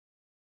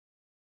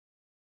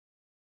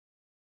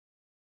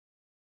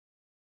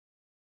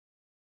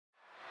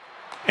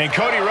And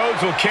Cody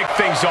Rhodes will kick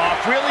things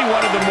off. Really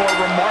one of the more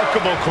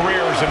remarkable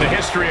careers in the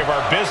history of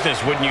our business,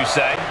 wouldn't you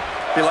say?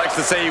 He likes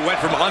to say he went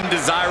from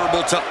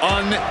undesirable to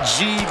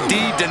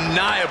un-GD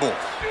deniable.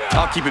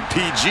 I'll keep it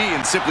PG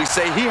and simply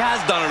say he has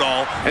done it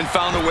all and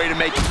found a way to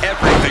make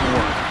everything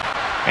work.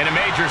 And a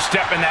major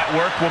step in that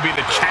work will be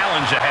the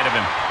challenge ahead of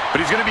him.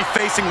 But he's going to be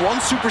facing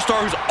one superstar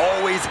who's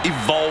always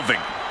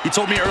evolving. He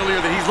told me earlier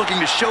that he's looking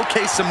to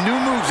showcase some new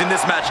moves in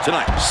this match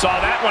tonight. Saw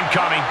that one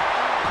coming.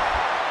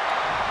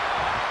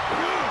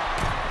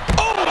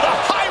 Oh, the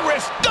high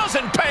risk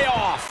doesn't pay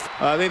off.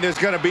 I think there's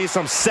going to be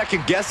some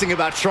second guessing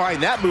about trying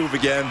that move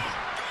again.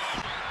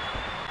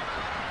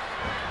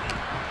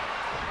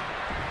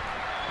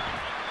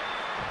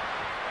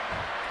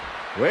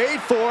 Wait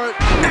for it.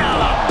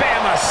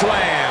 Alabama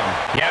slam.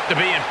 You have to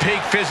be in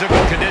peak physical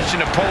condition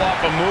to pull off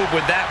a move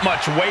with that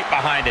much weight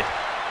behind it.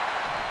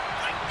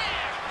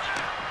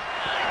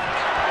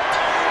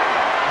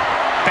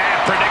 Bad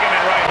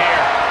predicament right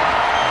here.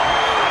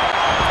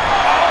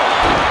 Oh,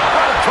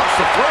 right across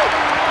the throat.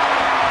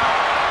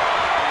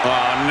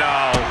 Oh,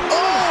 no.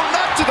 Oh,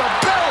 not to the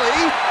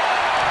belly.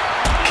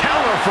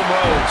 Counter from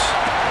Rhodes.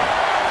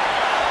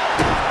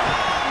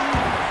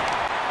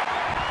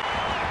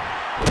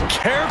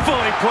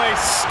 Carefully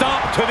placed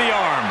stomp to the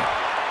arm.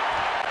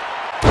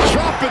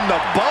 Dropping the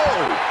bow.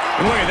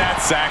 And look at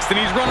that, Saxton.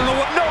 He's running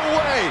away. No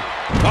way.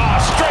 Oh,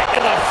 straight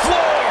to the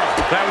floor.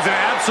 That was an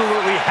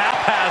absolutely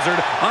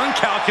haphazard,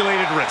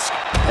 uncalculated risk.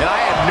 And I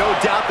have no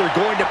doubt they're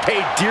going to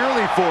pay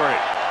dearly for it.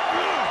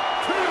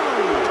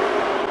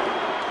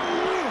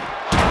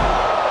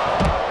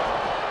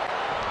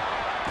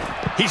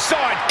 He saw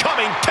it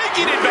coming,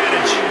 taking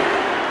advantage.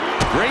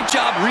 Great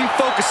job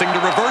refocusing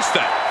to reverse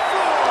that.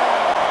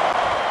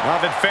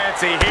 Nothing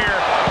fancy here.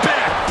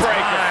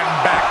 Backbreaker.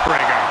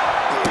 Backbreaker.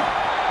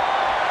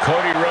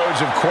 Cody Rhodes,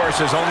 of course,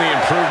 has only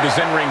improved his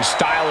in-ring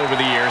style over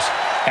the years,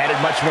 added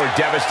much more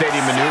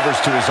devastating maneuvers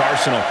to his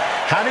arsenal.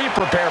 How do you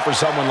prepare for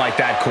someone like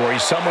that, Corey?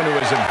 Someone who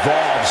has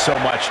evolved so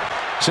much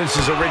since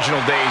his original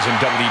days in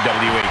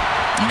WWE.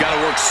 You got to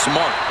work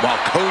smart while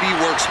Cody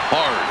works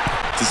hard.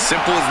 It's as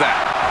simple as that.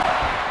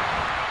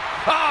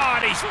 Oh,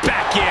 and he's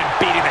back in,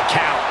 beating the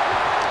count.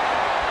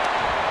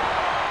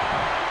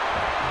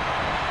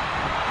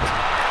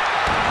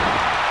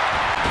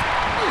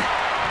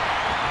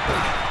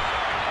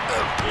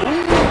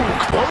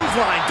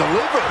 Clothesline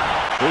delivered.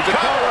 Here's a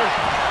cover.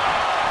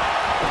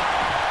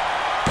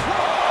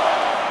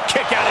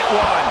 Kick out at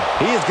one.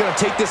 He is going to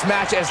take this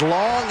match as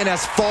long and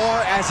as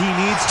far as he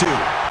needs to.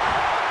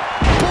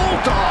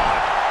 Bulldog.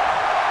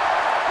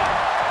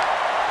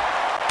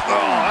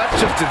 Oh, that's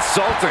just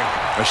insulting.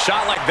 A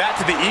shot like that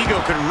to the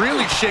ego could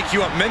really shake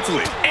you up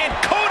mentally. And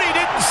Cody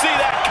didn't see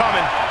that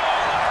coming.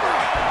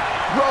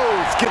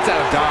 Rhodes gets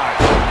out of dodge.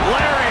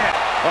 Lariat.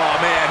 Oh,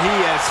 man, he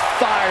is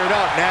fired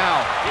up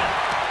now.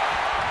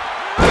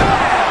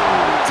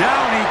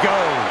 Down he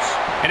goes.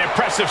 An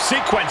impressive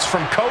sequence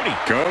from Cody.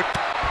 Good.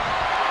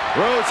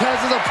 Rhodes has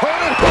his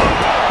opponent.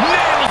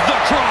 Nails the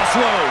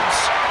crossroads.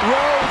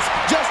 Rhodes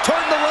just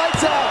turned the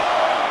lights out.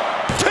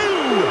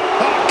 Two.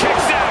 Oh,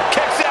 kicks out,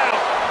 kicks out.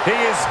 He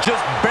is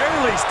just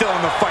barely still in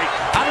the fight.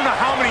 I don't know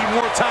how many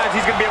more times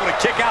he's going to be able to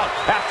kick out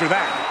after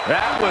that.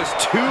 That was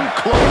too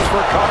close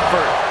for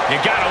comfort. You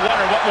got to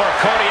wonder what more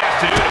Cody has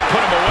to do to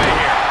put him away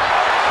here.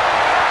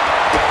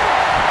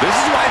 This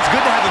is why it's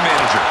good to have a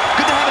manager.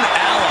 Good to have an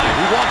ally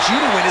who wants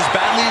you to win as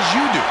badly as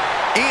you do.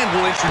 And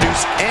will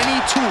introduce any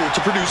tool to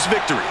produce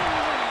victory.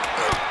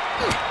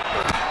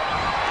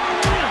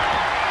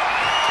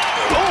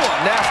 Oh, a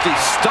nasty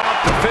stomp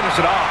to finish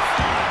it off.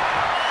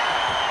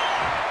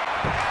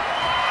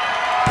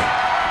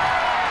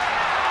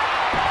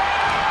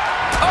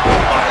 Oh,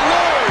 my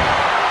Lord!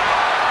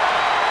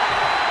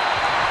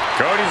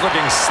 Cody's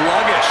looking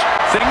sluggish.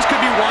 Things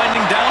could be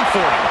winding down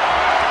for him.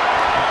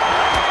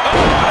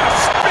 Oh, what a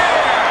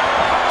spear!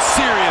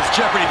 Serious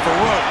jeopardy for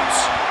Rhodes.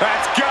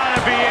 That's gotta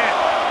be it.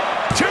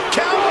 2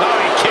 count. Oh,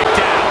 he kicked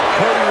out.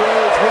 Cody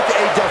Rhodes with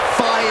a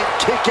defiant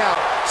kick out,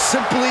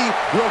 simply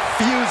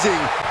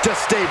refusing to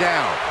stay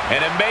down.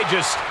 And it may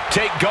just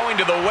take going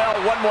to the well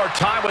one more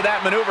time with that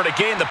maneuver to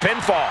gain the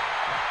pinfall.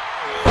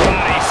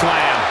 Body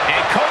slam.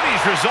 And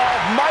Cody's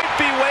resolve might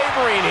be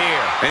wavering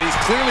here. And he's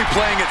clearly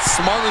playing it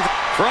smarter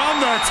from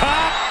the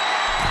top.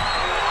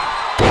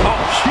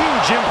 Oh,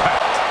 huge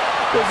impact.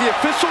 Does the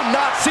official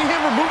not see him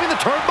removing the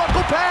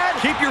turnbuckle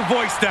pad? Keep your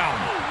voice down.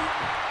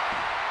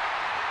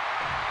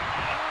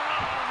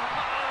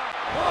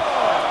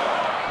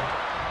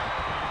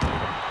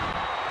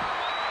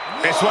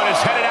 This one is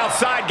headed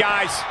outside,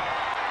 guys.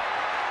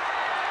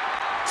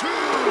 2.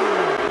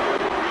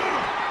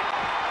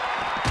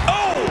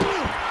 Oh!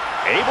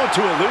 Able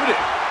to elude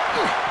it.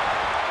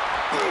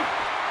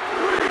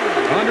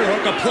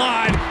 Underhook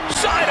applied.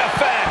 Side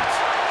effect.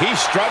 He's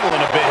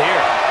struggling a bit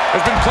here.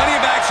 There's been plenty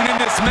of action in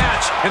this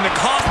match, and the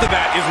cost of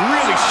that is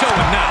really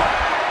showing now.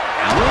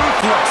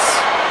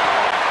 Ruthless.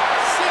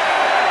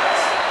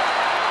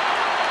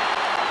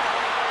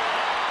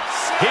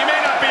 6. He may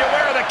not be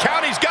aware of the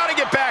count. He's got to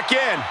get back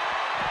in.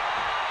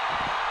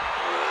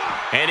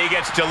 And he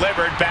gets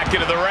delivered back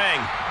into the ring.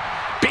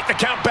 Beat the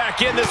count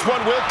back in. This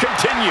one will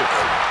continue.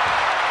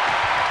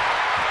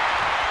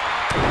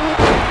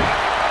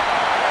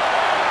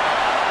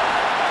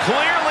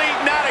 Clearly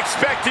not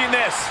expecting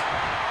this.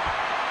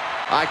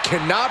 I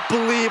cannot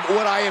believe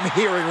what I am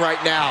hearing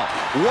right now.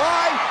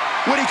 Why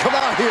would he come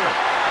out here?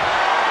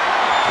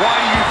 Why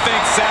do you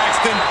think,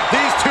 Saxton?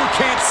 These two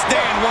can't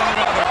stand one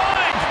another.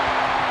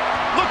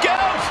 Look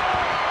out!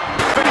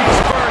 Face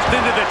first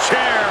into the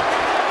chair.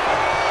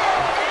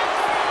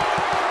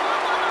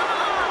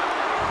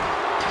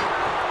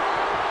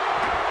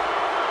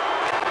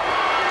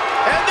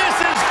 And this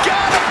has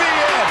got to be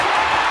it!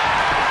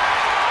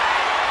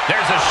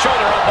 There's a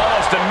shoulder up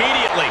almost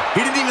immediately.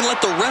 He didn't even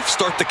let the ref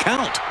start the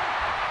count.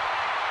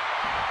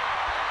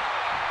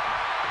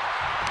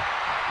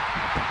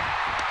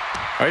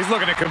 Oh, he's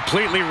looking to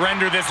completely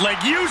render this leg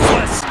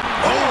useless.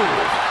 Oh,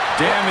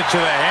 damage to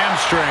the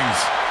hamstrings.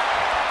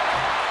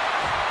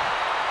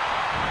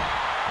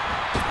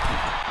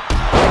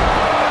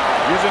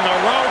 Using the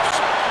ropes.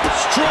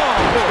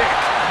 Strong kick.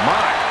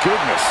 My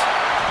goodness.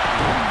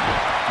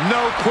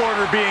 No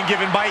quarter being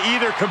given by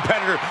either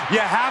competitor.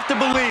 You have to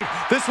believe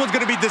this one's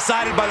going to be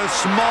decided by the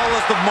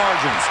smallest of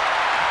margins.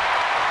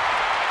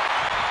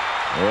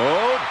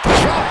 Oh,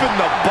 dropping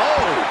the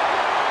bow.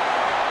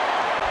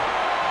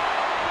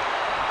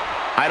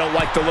 I don't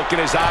like the look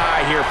in his eye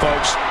here,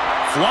 folks.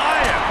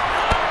 Flying.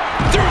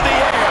 Through the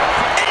air.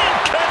 And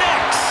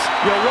connects.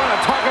 You'll want to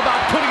talk about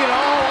putting it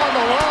all on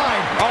the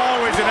line.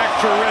 Always an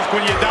extra risk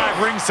when you dive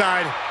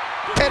ringside.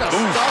 And a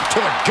stop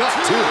to the gut,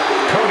 too.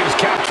 Cody's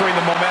capturing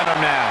the momentum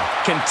now.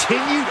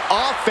 Continued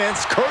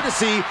offense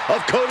courtesy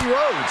of Cody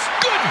Rhodes.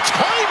 Good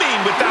timing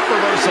with that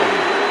reversal.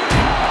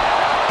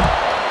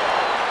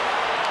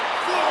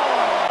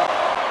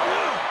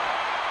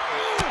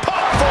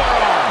 Pop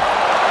forearm.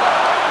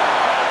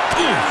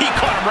 Ooh, he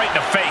caught him right in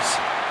the face.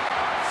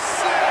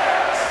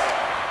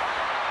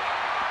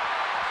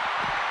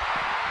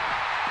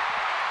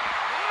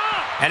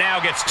 And now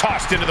gets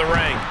tossed into the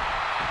ring.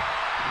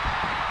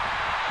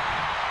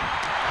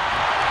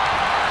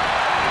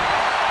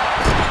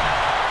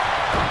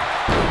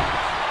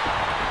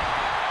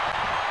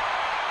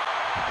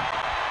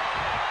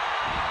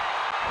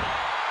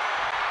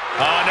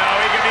 Oh, no,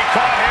 he can be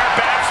caught here.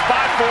 Bad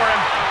spot for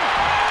him.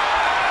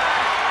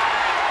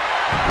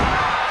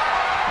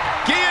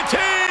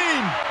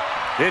 Guillotine!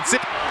 It's it.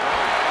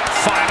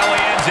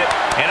 Finally ends it.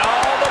 And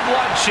all the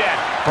bloodshed.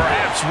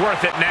 Perhaps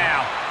worth it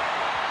now.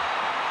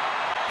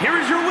 Here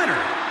is your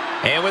winner.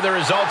 And with the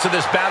results of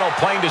this battle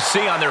plain to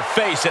see on their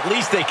face, at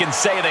least they can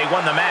say they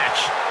won the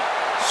match.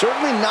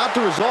 Certainly not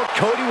the result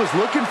Cody was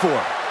looking for.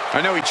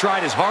 I know he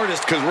tried his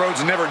hardest because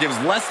Rhodes never gives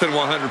less than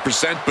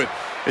 100%, but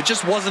it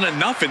just wasn't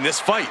enough in this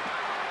fight.